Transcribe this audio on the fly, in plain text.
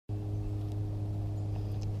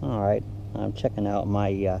Alright, I'm checking out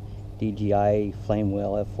my DJI Flame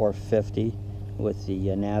Wheel F450 with the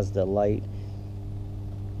Naza Lite.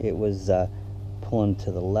 It was pulling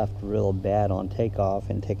to the left real bad on takeoff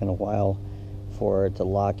and taking a while for it to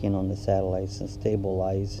lock in on the satellites and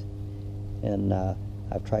stabilize. And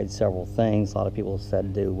I've tried several things. A lot of people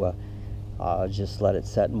said to just let it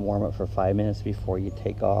set and warm up for 5 minutes before you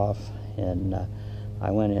take off. And I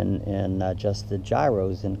went in and adjusted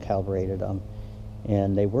gyros and calibrated them,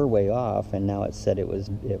 and they were way off, and now it said it was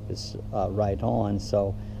right on.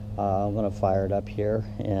 So I'm going to fire it up here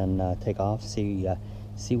and take off, see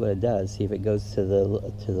what it does, see if it goes to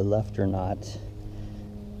the left or not.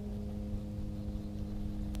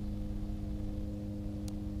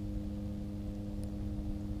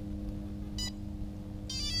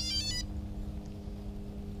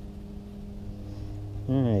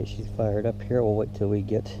 Alright, she's fired up here. We'll wait till we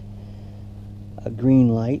get a green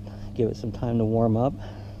light, give it some time to warm up.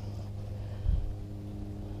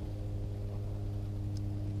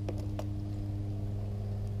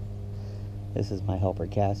 This is my helper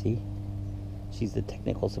Cassie. She's the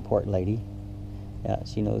technical support lady. Yeah,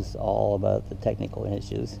 she knows all about the technical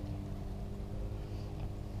issues.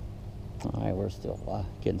 Alright, we're still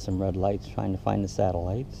getting some red lights, trying to find the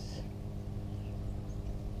satellites.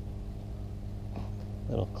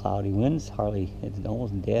 Little cloudy winds, it's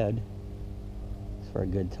almost dead. It's for a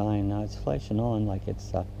good time. Now it's flashing on like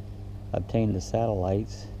it's obtained the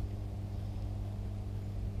satellites.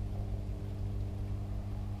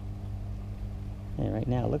 And right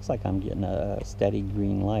now it looks like I'm getting a steady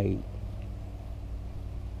green light.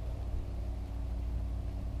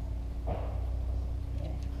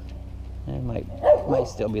 I might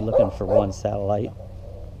still be looking for one satellite.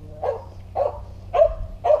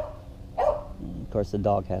 Of course, the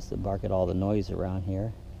dog has to bark at all the noise around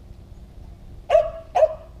here.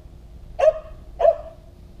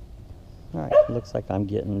 Alright, looks like I'm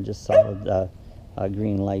getting just solid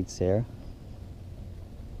green lights there.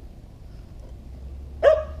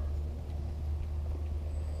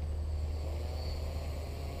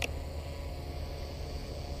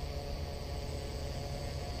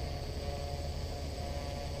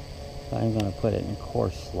 I'm going to put it in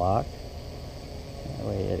course lock. That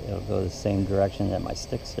way it'll go the same direction that my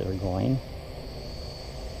sticks are going.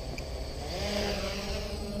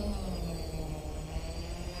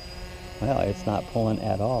 Well, it's not pulling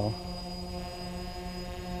at all.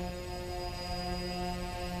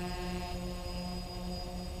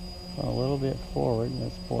 A little bit forward.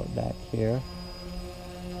 Let's pull it back here.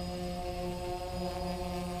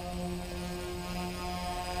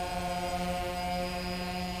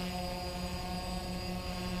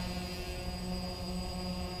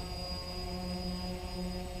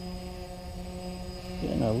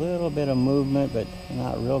 Getting a little bit of movement, but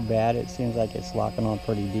not real bad. It seems like it's locking on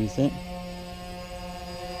pretty decent.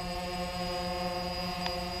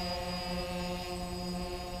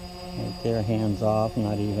 Right there, hands off,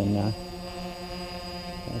 not even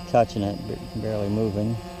touching it, barely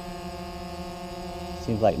moving.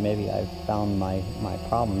 Seems like maybe I found my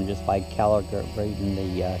problem just by calibrating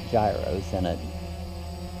the gyros in it.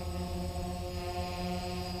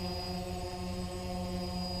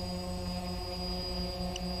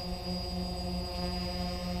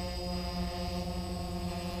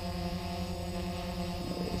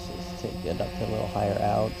 Take it up to a little higher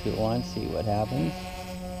altitude one, see what happens.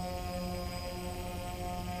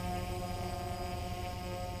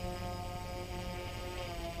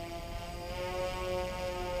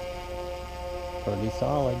 Pretty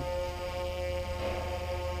solid.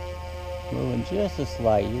 Moving just a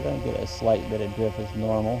slight. You're going to get a slight bit of drift as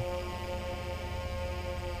normal.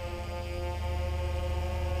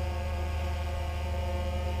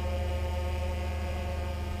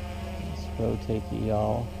 Let's rotate the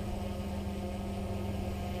yaw.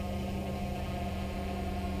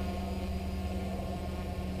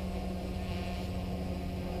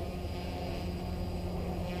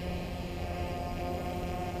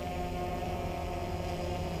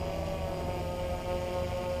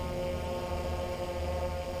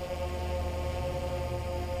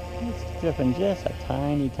 It's drifting just a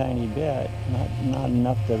tiny bit, not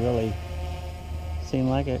enough to really seem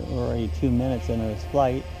like it. We're already 2 minutes into its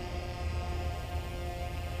flight.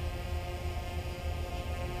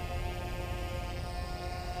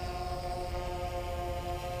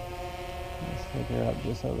 Let's take her up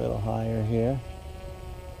just a little higher here.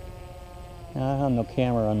 Now, I have no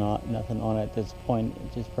camera or nothing on it at this point.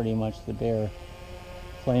 It's just pretty much the bare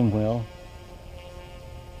flame wheel.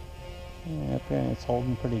 Yeah, up here it's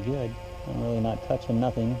holding pretty good. I'm really not touching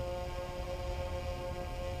nothing.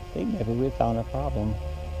 I think maybe we found a problem.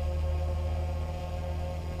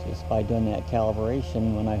 just by doing that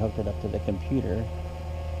calibration when I hooked it up to the computer.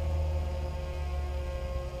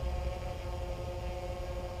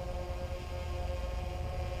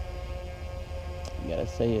 I gotta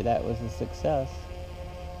say that was a success.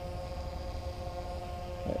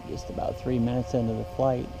 We're just about 3 minutes into the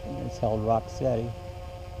flight, and it's held rock steady.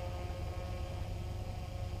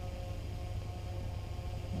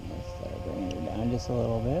 Let's start bringing her down just a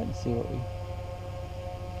little bit and see what we.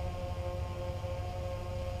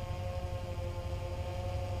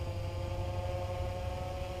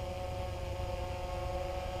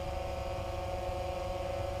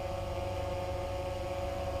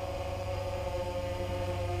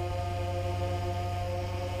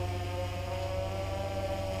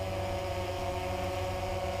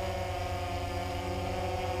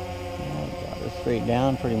 Straight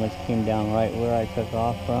down, pretty much came down right where I took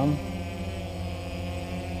off from.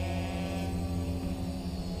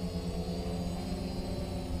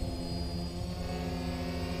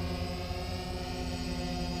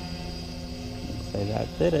 I'd say that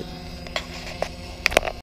did it.